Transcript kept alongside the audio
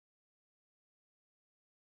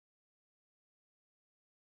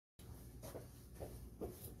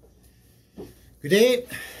Good day,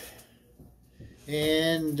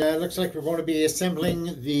 and looks like we're going to be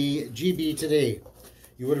assembling the GeBE today.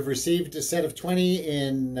 You would have received a set of 20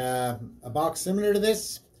 in a box similar to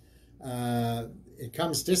this. It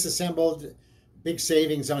comes disassembled, big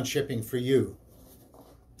savings on shipping for you.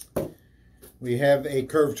 We have a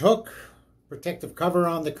curved hook, protective cover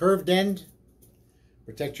on the curved end,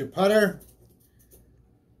 protect your putter,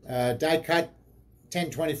 die cut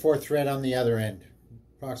 10/24 thread on the other end.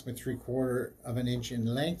 Approximately 3/4 of an inch in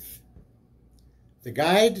length. The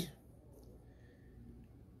guide,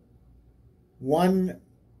 1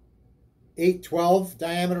 8/12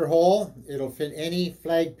 diameter hole. It'll fit any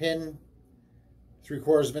flag pin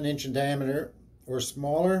 3/4 of an inch in diameter or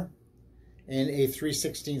smaller, and a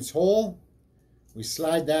 3/16 hole. We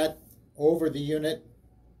slide that over the unit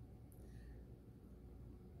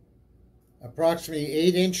approximately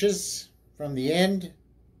 8 inches from the end.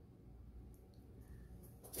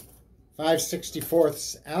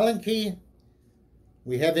 5/64 Allen key.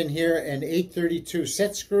 We have in here an 832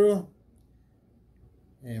 set screw,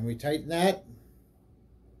 and we tighten that.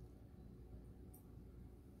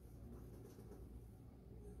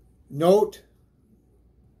 Note,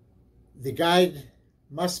 the guide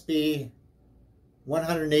must be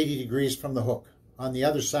 180 degrees from the hook, on the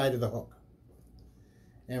other side of the hook.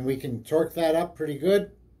 And we can torque that up pretty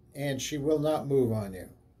good, and she will not move on you.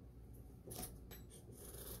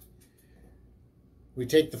 We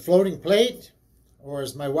take the floating plate, or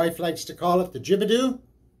as my wife likes to call it, the GeBE,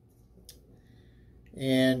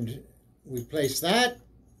 and we place that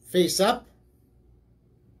face up.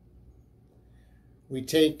 We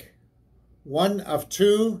take one of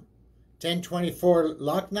two 10/24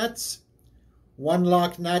 lock nuts, one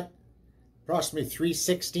lock nut approximately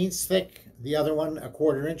 3/16 thick, the other one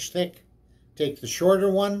 1/4 inch thick. Take the shorter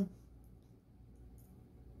one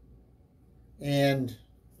and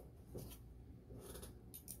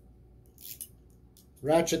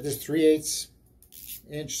ratchet this 3/8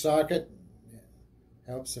 inch socket.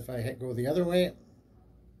 Helps if I go the other way.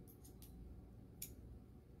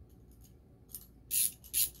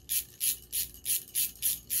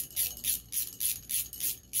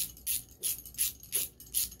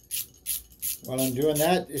 While I'm doing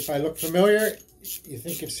that, if I look familiar, you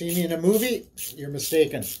think you've seen me in a movie, you're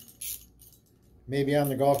mistaken. Maybe on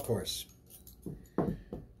the golf course.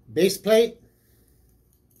 Base plate.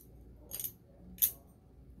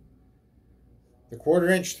 The 1/4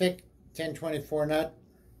 inch thick 10/24 nut.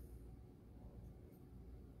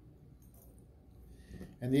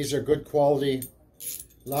 And these are good quality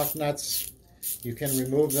lock nuts. You can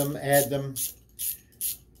remove them, add them.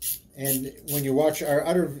 And when you watch our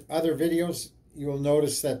other videos, you will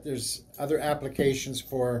notice that there's other applications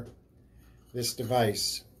for this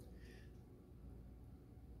device.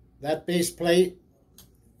 That base plate,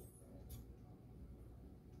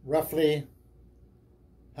 roughly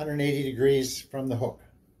 180 degrees from the hook.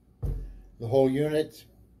 The whole unit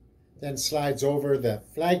then slides over the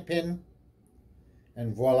flag pin,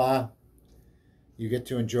 and voila, you get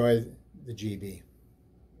to enjoy the GeBE.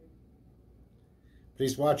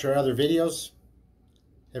 Please watch our other videos.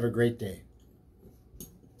 Have a great day.